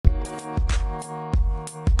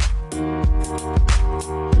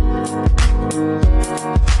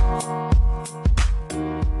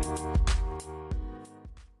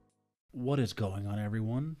is going on,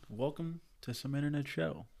 everyone? Welcome to some internet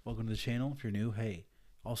show. Welcome to the channel. If you're new, hey.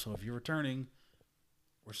 Also, if you're returning,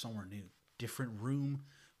 we're somewhere new. Different room.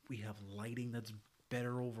 We have lighting that's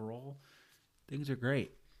better overall. Things are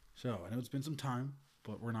great. So, I know it's been some time,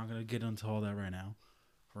 but we're not going to get into all that right now.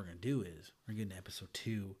 What we're going to do is, we're going to get into episode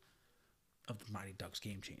 2 of the Mighty Ducks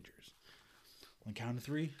Game Changers. On the count of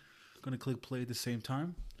 3, I'm going to click play at the same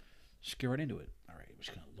time. Just get right into it. All right, we're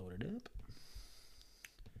just going to load it up.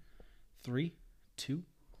 3, 2,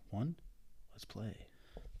 1, let's play.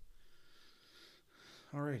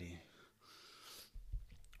 Alrighty.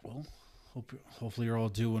 Well, hopefully you're all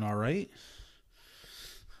doing all right.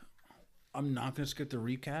 I'm not going to skip the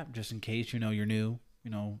recap just in case, you're new.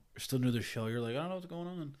 You're still new to the show. You're like, I don't know what's going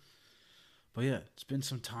on. But yeah, it's been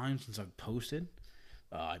some time since I've posted.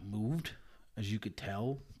 I moved, as you could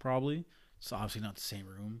tell, probably. It's obviously not the same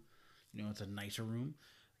room. It's a nicer room.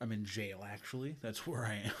 I'm in jail, actually. That's where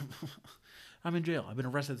I am. I'm in jail. I've been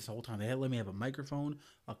arrested this whole time. They had let me have a microphone,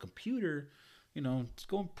 a computer. It's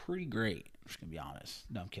going pretty great. I'm just going to be honest.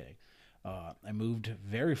 No, I'm kidding. I moved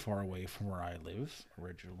very far away from where I live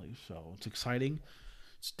originally, so it's exciting.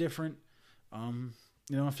 It's different. I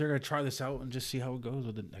figure I gotta try this out and just see how it goes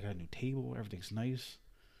with it. I got a new table. Everything's nice.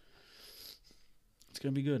 It's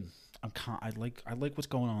going to be good. I like what's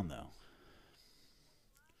going on, though.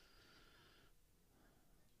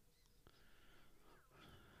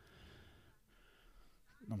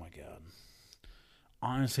 Oh my god.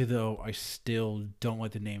 Honestly, though, I still don't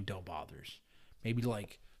like the name Del Bothers. Maybe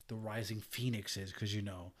like the Rising Phoenixes, because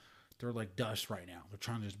they're like dust right now. They're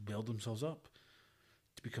trying to just build themselves up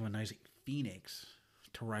to become a nice phoenix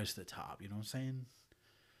to rise to the top. You know what I'm saying?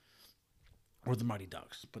 Or the Mighty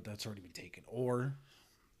Ducks, but that's already been taken. Or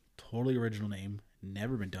totally original name,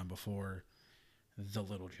 never been done before, the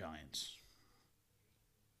Little Giants.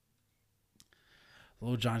 The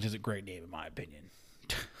Little Giants is a great name in my opinion.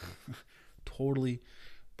 Totally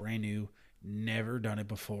brand new, never done it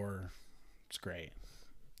before. It's great.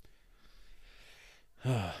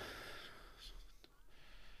 Because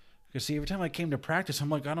see, every time I came to practice, I'm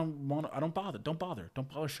like, don't bother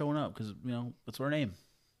showing up because that's our name.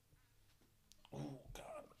 Oh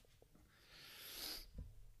god.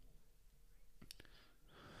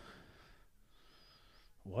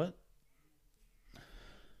 What?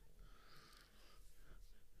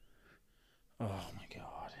 Oh my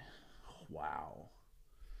god. Wow.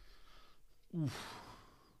 Oof.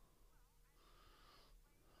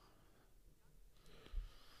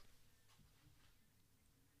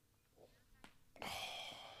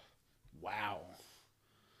 Wow.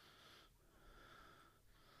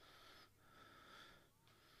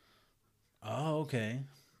 Oh, okay.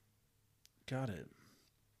 Got it.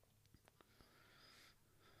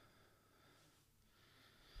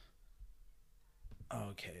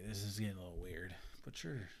 Okay, this is getting a little weird. But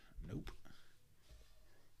sure. Nope.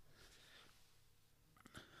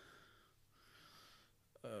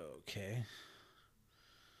 Okay.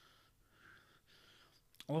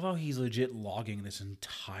 I love how he's legit logging this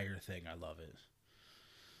entire thing. I love it.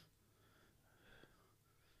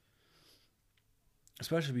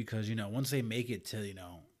 Especially because, once they make it to,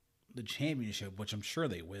 the championship, which I'm sure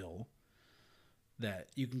they will, that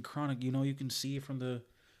you can you can see from the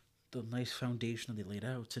nice foundation that they laid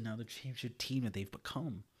out to now the championship team that they've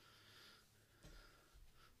become.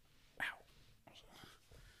 Wow.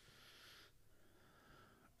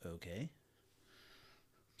 Okay.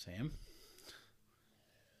 Sam?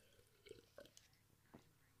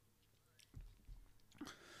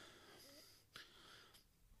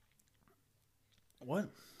 What?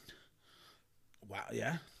 Wow,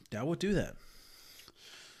 yeah. That would do that.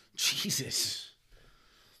 Jesus.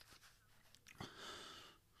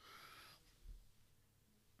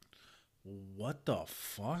 What the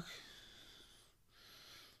fuck?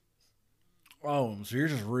 Oh, so you're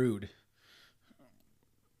just rude.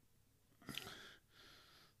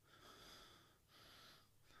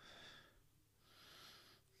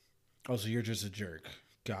 Oh, so you're just a jerk.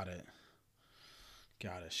 Got it.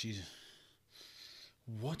 Got it.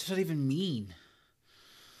 What does that even mean?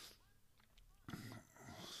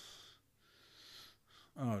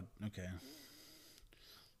 Oh, okay.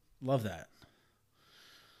 Love that.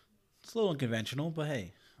 It's a little unconventional, but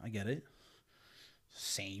hey, I get it.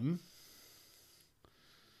 Same.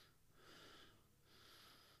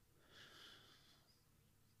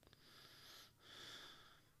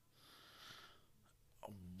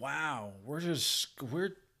 Wow,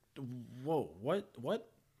 whoa, what?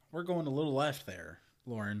 We're going a little left there,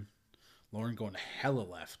 Lauren. Lauren going hella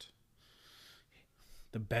left.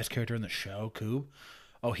 The best character in the show, Coob.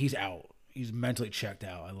 Oh, he's out. He's mentally checked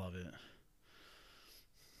out. I love it.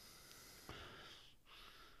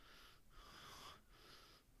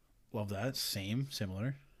 Love that. Same,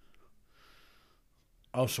 similar.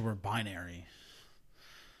 Oh, so we're binary.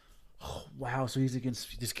 Oh, wow, so he's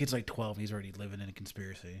against this kid's like 12. He's already living in a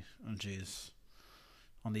conspiracy. Oh, jeez.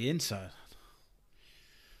 On the inside,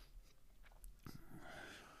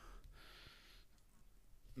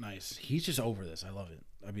 nice. He's just over this. I love it.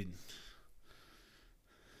 I mean,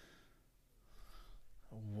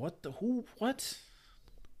 what the who? What?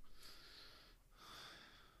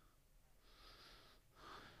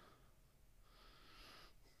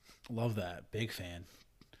 Love that. Big fan.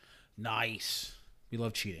 Nice. We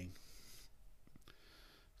love cheating.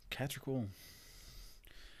 Cats are cool.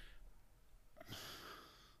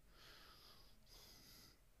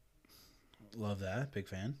 Love that. Big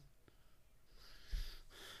fan.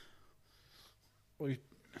 What?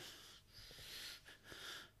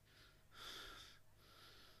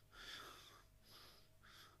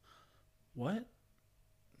 What?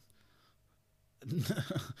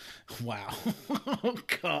 Wow. Oh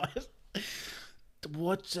God.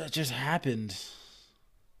 What just happened?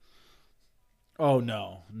 Oh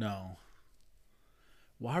no, no.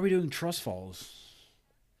 Why are we doing trust falls?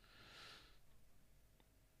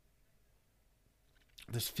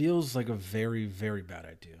 This feels like a very, very bad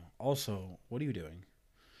idea. Also, what are you doing?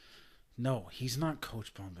 No, he's not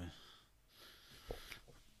Coach Bomba.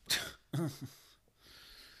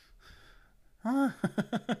 Huh?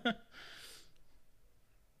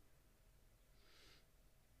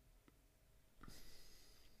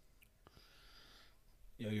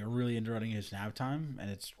 Yo, you're really interrupting his nap time,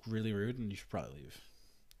 and it's really rude, and you should probably leave.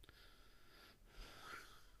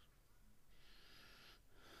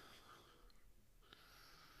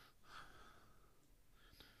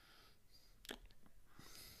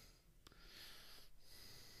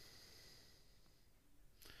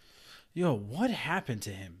 Yo, what happened to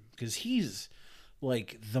him? Because he's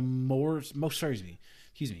like the most sorry,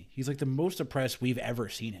 excuse me. He's like the most depressed we've ever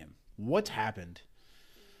seen him. What happened?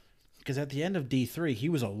 Because at the end of D3, he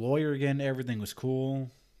was a lawyer again. Everything was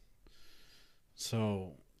cool.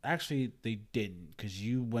 So actually, they didn't because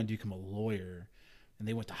you went to become a lawyer, and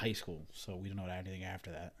they went to high school. So we don't know anything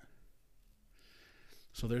after that.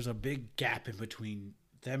 So there's a big gap in between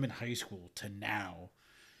them in high school to now,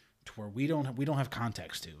 to where we don't have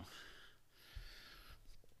context to.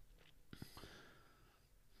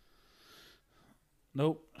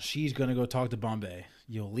 Nope, she's gonna go talk to Bombay.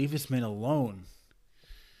 Yo, leave this man alone.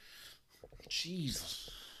 Jeez.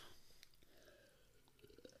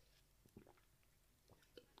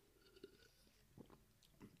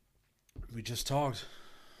 We just talked.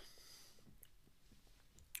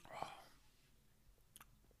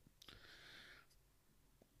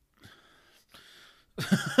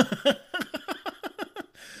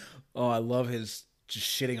 Oh, I love his just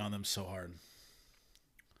shitting on them so hard.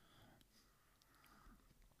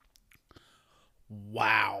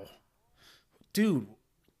 Wow. Dude,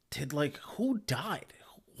 did like who died?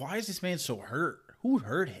 Why is this man so hurt? Who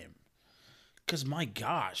hurt him? Cause my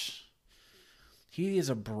gosh, he is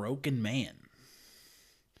a broken man.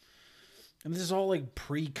 And this is all like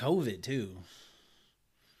pre-COVID too.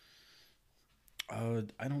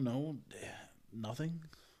 I don't know. Nothing.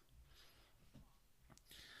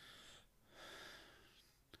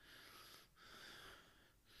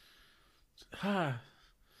 Ha.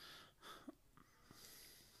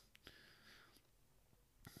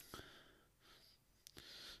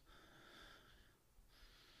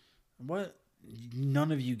 What?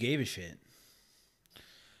 None of you gave a shit.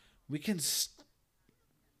 We can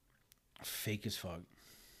fake as fuck.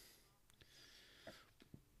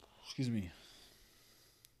 Excuse me.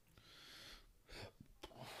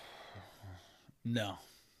 No.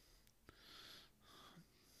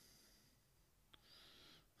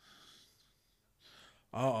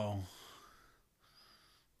 Uh oh.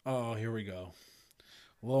 Oh, here we go.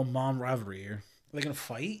 A little mom rivalry here. Are they gonna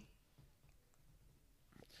fight?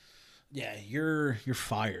 Yeah, you're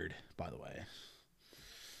fired. By the way,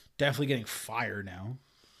 definitely getting fired now.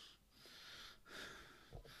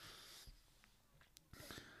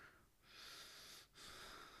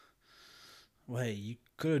 Well, hey, you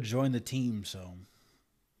could have joined the team. So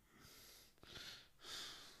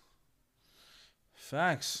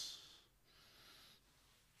facts.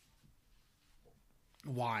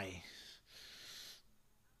 Why?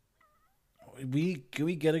 We can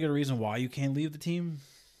we get a good reason why you can't leave the team?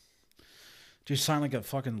 Just sign like a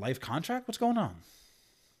fucking life contract? What's going on?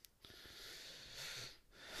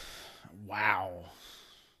 Wow.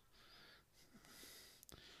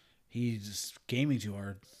 He's gaming too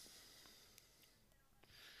hard.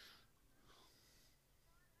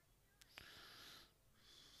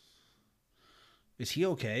 Is he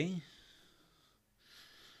okay?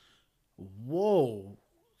 Whoa.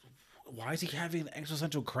 Why is he having an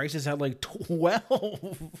existential crisis at like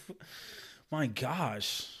 12? My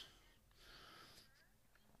gosh.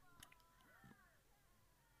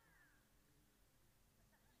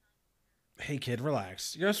 Hey kid,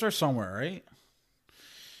 relax. You gotta start somewhere, right?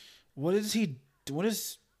 What is he? What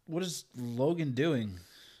is Logan doing?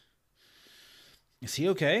 Is he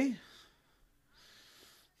okay?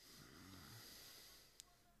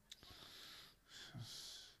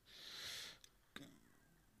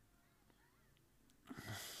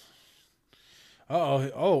 Oh,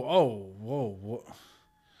 whoa, whoa.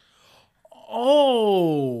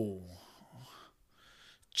 Oh,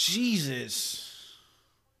 Jesus.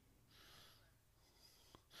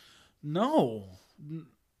 No.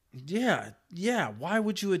 Yeah, yeah. Why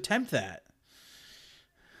would you attempt that?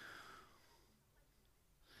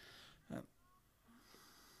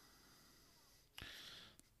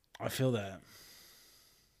 I feel that.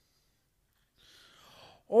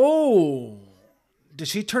 Oh, did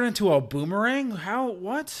she turn into a boomerang? How?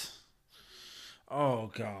 What?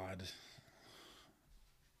 Oh God.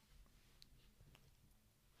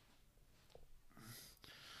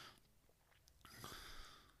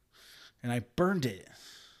 And I burned it.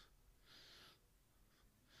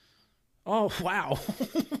 Oh wow.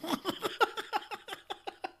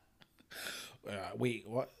 Wait,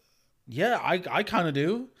 what? Yeah, I kind of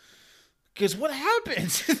do. Cause what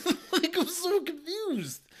happened? Like I'm so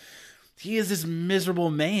confused. He is this miserable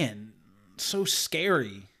man. So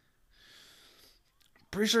scary.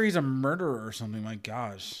 Pretty sure he's a murderer or something. My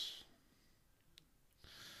gosh.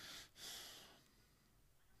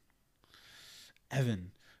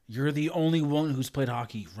 Evan, you're the only one who's played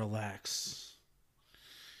hockey. Relax.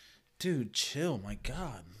 Dude, chill. My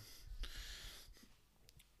God.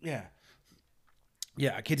 Yeah.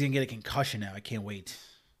 Yeah, a kid's gonna get a concussion now. I can't wait.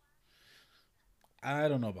 I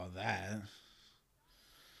don't know about that.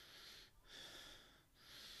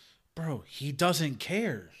 Bro, he doesn't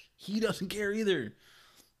care. He doesn't care either.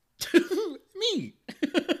 Me.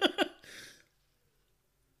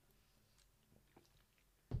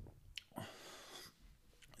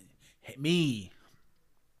 Hey, me.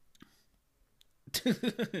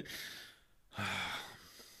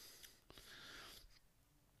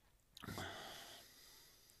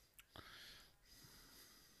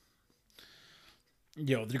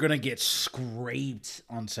 Yo, they're gonna get scraped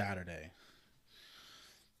on Saturday.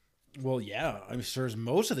 Well, yeah, I'm sure as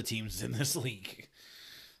most of the teams in this league.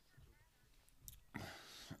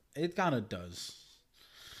 It kind of does.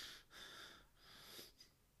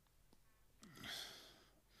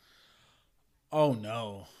 Oh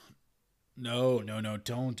no, no, no, no!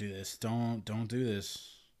 Don't do this! Don't do this!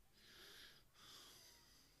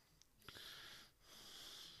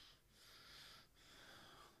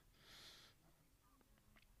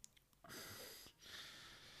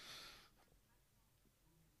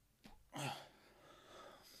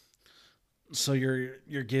 So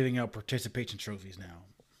you're giving out participation trophies now.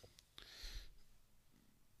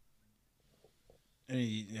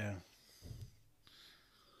 Yeah.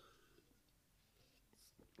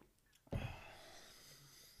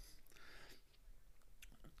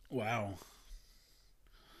 Wow.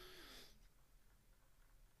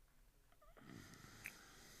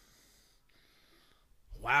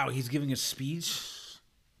 Wow. He's giving a speech.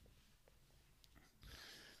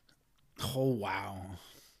 Oh wow.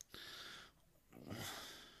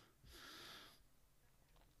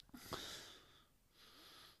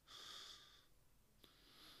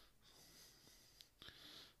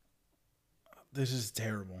 This is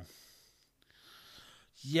terrible.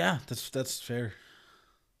 Yeah, that's fair.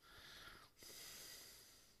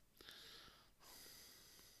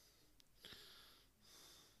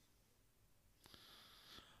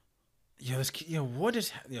 What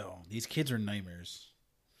is these kids are nightmares.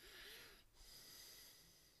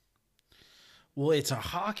 Well, it's a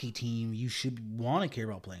hockey team. You should want to care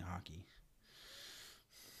about playing hockey.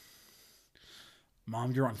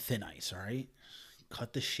 Mom, you're on thin ice, all right?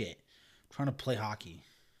 Cut the shit. I'm trying to play hockey.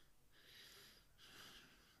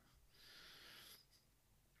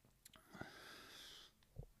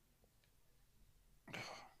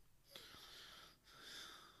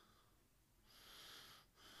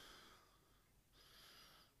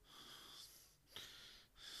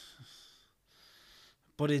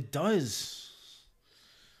 But it does.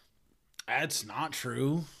 That's not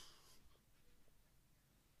true.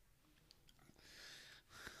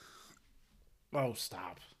 Oh,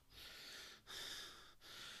 stop.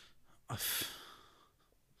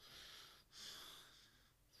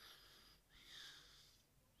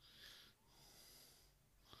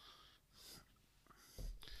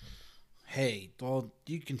 Hey, well,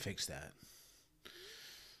 you can fix that.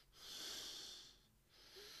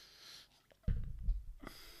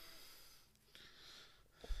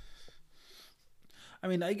 I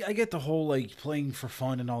mean, I get the whole like playing for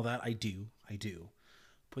fun and all that. I do.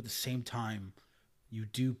 But at the same time, you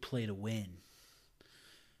do play to win.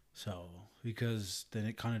 So because then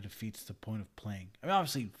it kind of defeats the point of playing. I mean,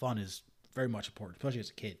 obviously, fun is very much important, especially as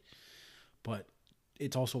a kid. But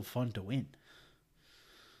it's also fun to win.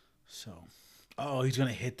 So, oh, he's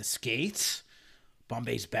gonna hit the skates.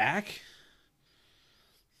 Bombay's back.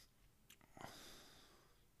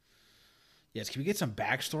 Yes, can we get some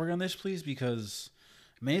backstory on this, please? Because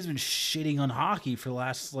man's been shitting on hockey for the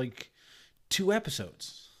last like 2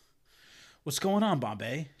 episodes. What's going on,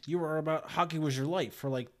 Bombay? You were about hockey was your life for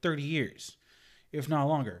like 30 years, if not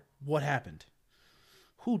longer. What happened?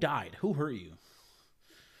 Who died? Who hurt you?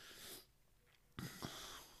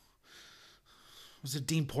 Was it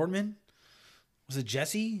Dean Portman? Was it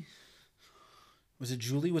Jesse? Was it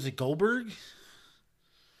Julie? Was it Goldberg?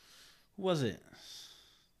 Who was it?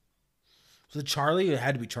 Was it Charlie? It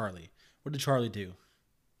had to be Charlie. What did Charlie do?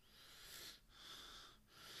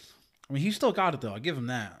 I mean, he still got it, though. I'll give him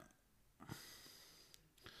that.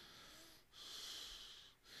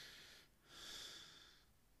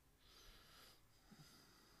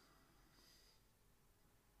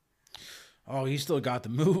 Oh, he still got the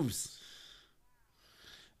moves.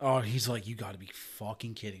 Oh, he's like, you got to be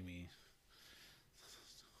fucking kidding me.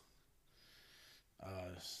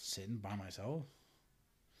 Sitting by myself?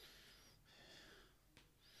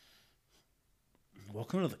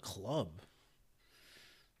 Welcome to the club.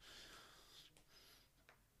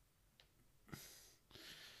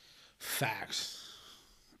 Facts.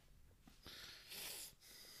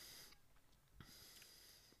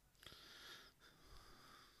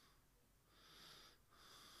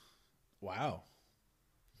 Wow.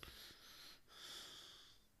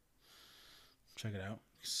 Check it out.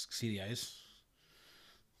 See the ice.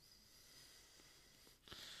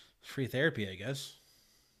 Free therapy, I guess.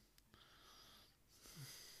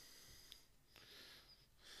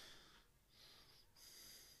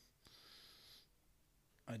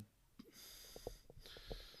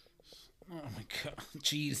 Oh my god.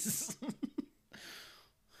 Jesus.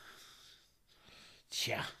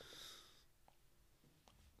 Yeah.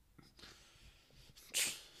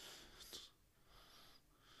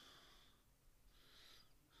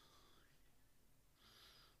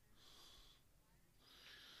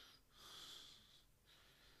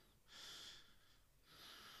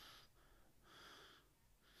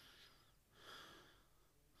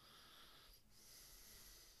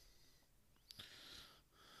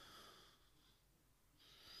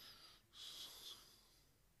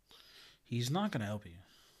 He's not going to help you.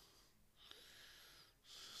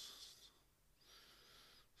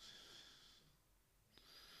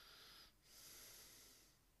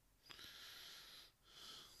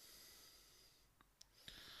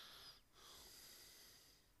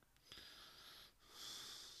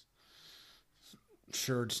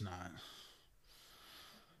 Sure, it's not.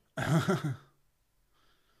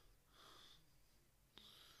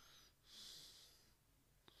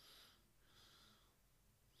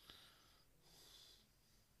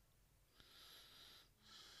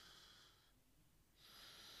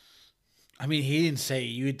 I mean, he didn't say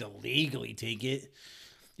you had to legally take it.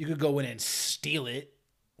 You could go in and steal it,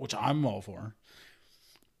 which I'm all for.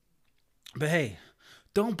 But hey,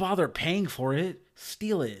 don't bother paying for it.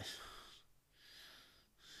 Steal it.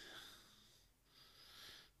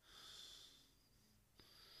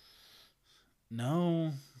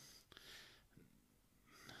 No.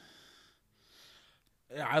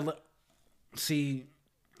 I see.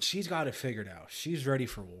 She's got it figured out. She's ready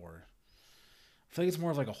for war. I feel like it's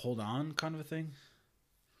more of like a hold on kind of a thing.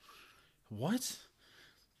 What?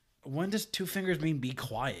 When does two fingers mean be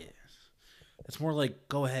quiet? It's more like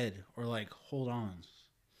go ahead or like hold on.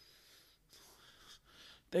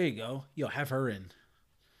 There you go. Yo, have her in.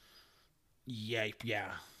 Yeah,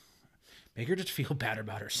 yeah. Make her just feel bad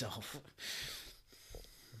about herself.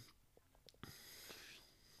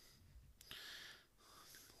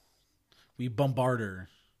 We bombard her.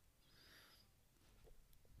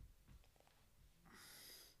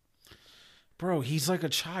 Bro, he's like a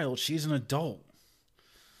child. She's an adult.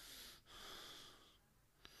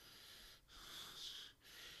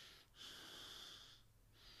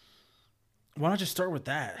 Why not just start with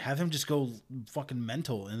that? Have him just go fucking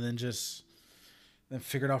mental and then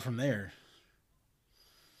figure it out from there.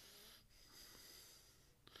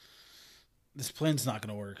 This plan's not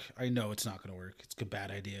gonna work. I know it's not gonna work. It's a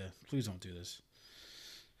bad idea. Please don't do this.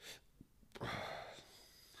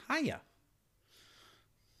 Hiya.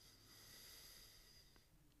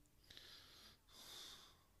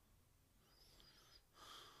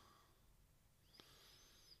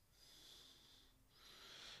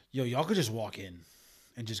 Yo, y'all could just walk in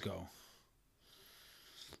and just go.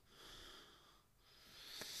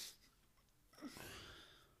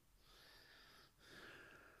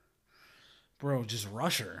 Bro, just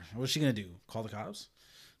rush her. What's she gonna do? Call the cops?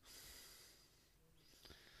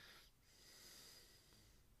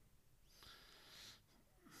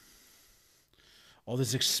 All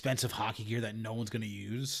this expensive hockey gear that no one's gonna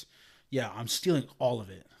use. Yeah, I'm stealing all of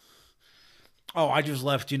it. Oh, I just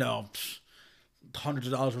left, hundreds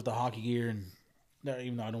of dollars worth of hockey gear, and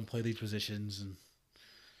even though I don't play these positions, and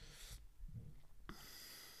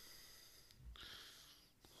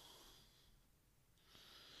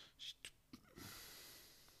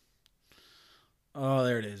oh,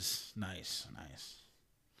 there it is. Nice, nice.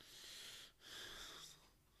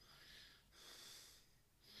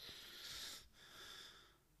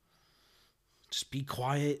 Just be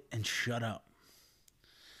quiet and shut up.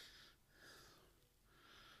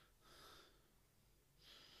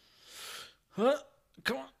 Huh?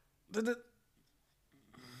 Come on.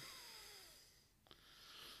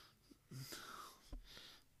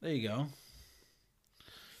 There you go.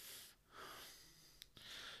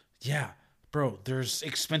 Yeah, bro, there's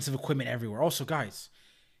expensive equipment everywhere. Also, guys,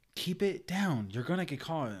 keep it down. You're going to get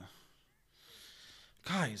caught.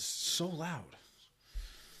 Guys, so loud.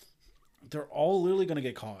 They're all literally going to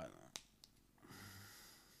get caught.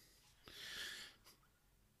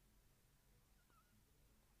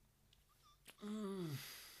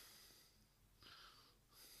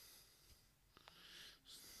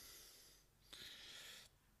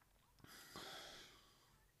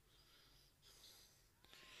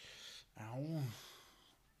 Ow.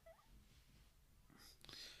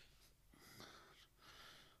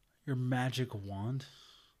 Your magic wand?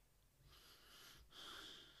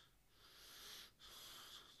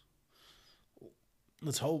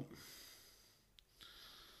 Let's hope.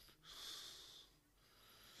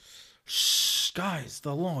 Shh, guys,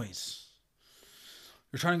 the noise.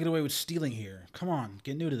 You're trying to get away with stealing here. Come on,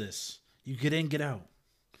 get new to this. You get in, get out.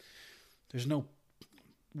 There's no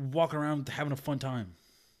walking around having a fun time.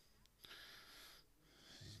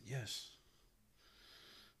 Yes.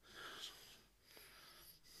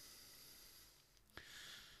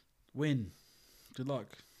 Win. Good luck.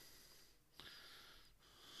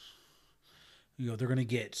 They're going to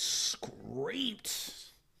get scraped.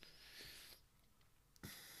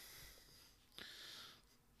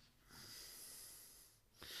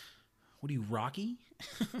 What are you, Rocky?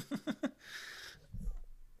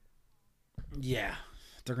 Yeah.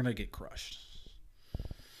 They're going to get crushed.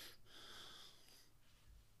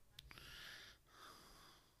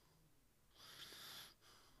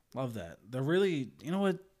 Love that. They're really, you know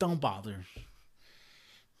what? Don't bother.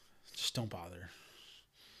 Just don't bother.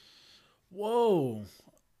 Whoa.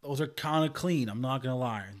 Those are kind of clean. I'm not going to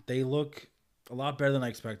lie. They look a lot better than I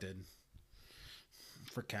expected.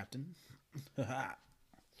 For Captain.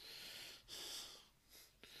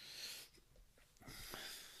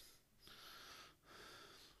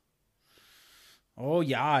 Oh,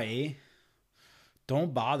 yeah, eh?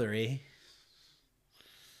 Don't bother, eh?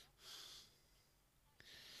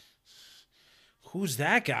 Who's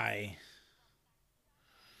that guy?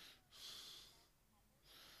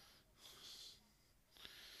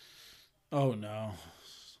 Oh, no.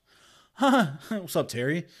 What's up,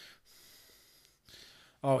 Terry?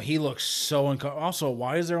 Oh, he looks so uncomfortable. Also,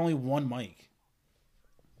 why is there only one mic?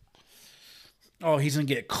 Oh, he's going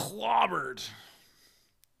to get clobbered.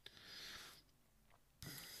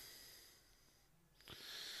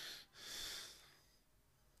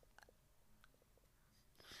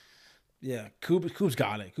 Yeah, Coop's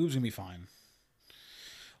got it. Coop's going to be fine.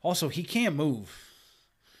 Also, he can't move.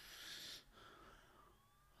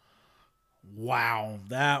 Wow,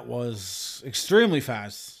 that was extremely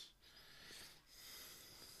fast.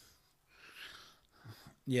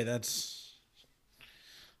 Yeah, that's...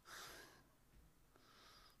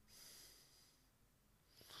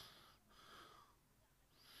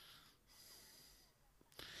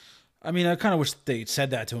 I mean, I kind of wish they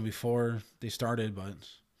said that to him before they started, but...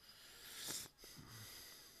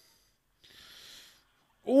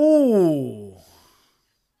 Ooh.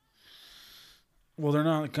 Well, they're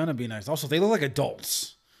not going to be nice. Also, they look like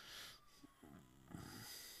adults.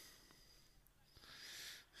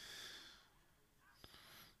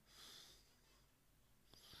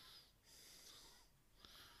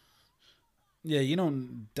 Yeah,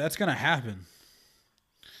 that's going to happen.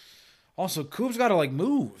 Also, Coop's got to,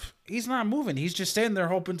 move. He's not moving. He's just standing there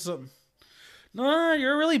hoping something. No,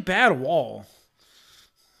 you're a really bad wall.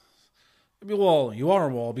 Well, you are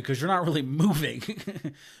a wall because you're not really moving.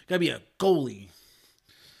 Gotta be a goalie.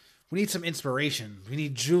 We need some inspiration. We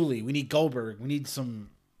need Julie. We need Goldberg. We need some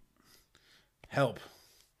Help.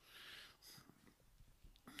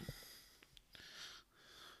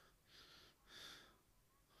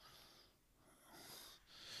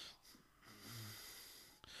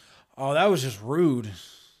 Oh, that was just rude.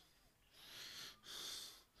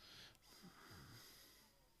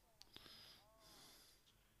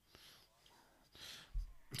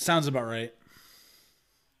 Sounds about right.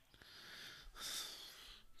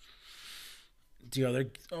 The other.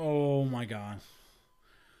 Oh my god.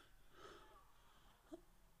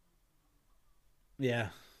 Yeah.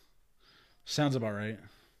 Sounds about right.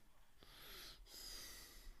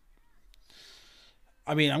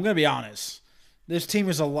 I mean, I'm gonna be honest. This team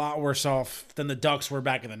is a lot worse off than the Ducks were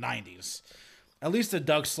back in the '90s. At least the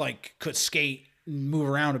Ducks like could skate and move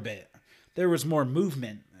around a bit. There was more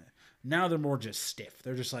movement. Now they're more just stiff.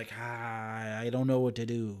 They're just like, I don't know what to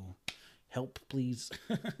do. Help, please.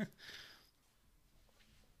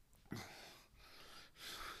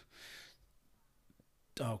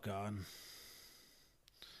 Oh God.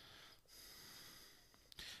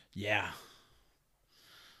 Yeah.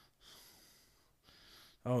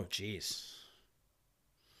 Oh jeez.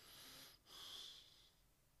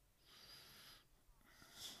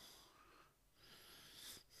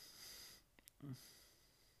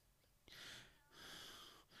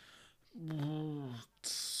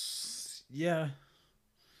 Yeah.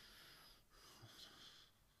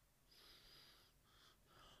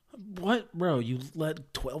 What, bro? You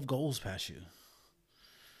let 12 goals pass you.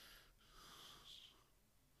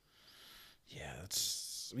 Yeah,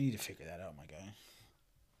 that's. We need to figure that out, my guy.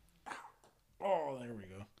 Oh, there we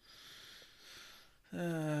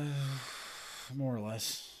go. More or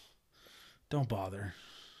less. Don't bother.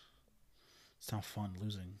 It's not fun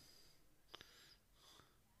losing.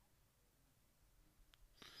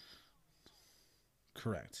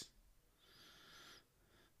 Correct.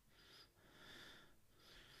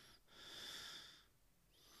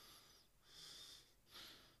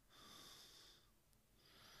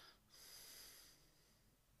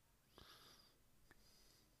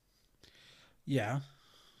 Yeah,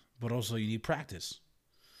 but also you need practice.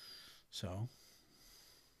 So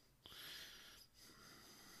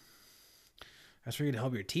that's where you to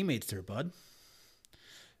help your teammates there, bud.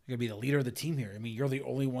 You're gonna be the leader of the team here. I mean, you're the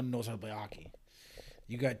only one who knows how to play hockey.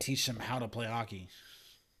 You gotta teach them how to play hockey.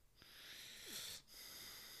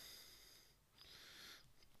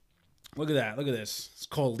 Look at that. Look at this. It's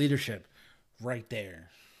called leadership, right there.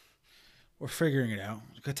 We're figuring it out.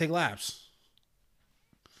 It's gonna take laps.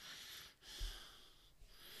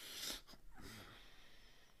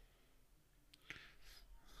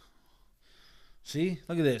 See,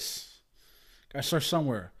 look at this. Gotta start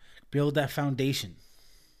somewhere. Build that foundation.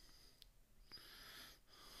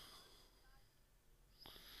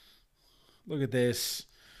 Look at this.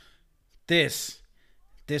 This.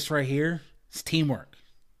 This right here. It's teamwork.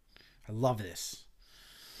 I love this.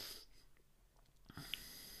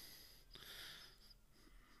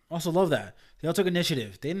 Also love that. They all took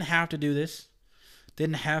initiative. They didn't have to do this. They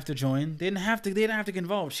didn't have to join. They didn't have to get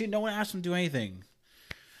involved. Shit, no one asked them to do anything.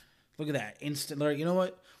 Look at that. Instant like, you know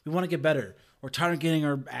what? We want to get better. We're tired of getting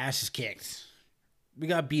our asses kicked. We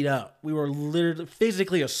got beat up. We were literally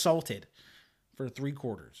physically assaulted for 3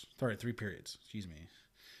 quarters. Sorry, 3 periods. Excuse me.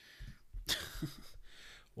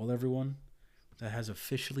 Well, everyone, that has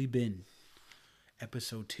officially been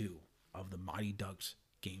episode 2 of the Mighty Ducks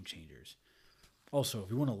Game Changers. Also, if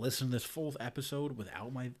you want to listen to this full episode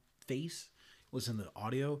without my face, listen to the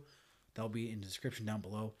audio, that'll be in the description down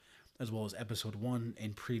below, as well as episode 1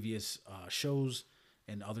 and previous shows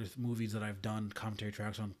and other movies that I've done, commentary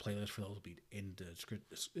tracks on playlist for those will be in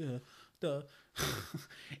the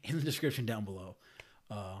in the description down below.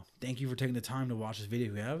 Thank you for taking the time to watch this video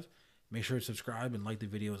if you have. Make sure to subscribe and like the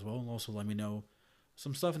video as well. And also let me know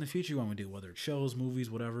some stuff in the future you want me to do, whether it's shows,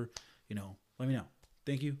 movies, whatever. Let me know.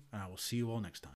 Thank you, and I will see you all next time.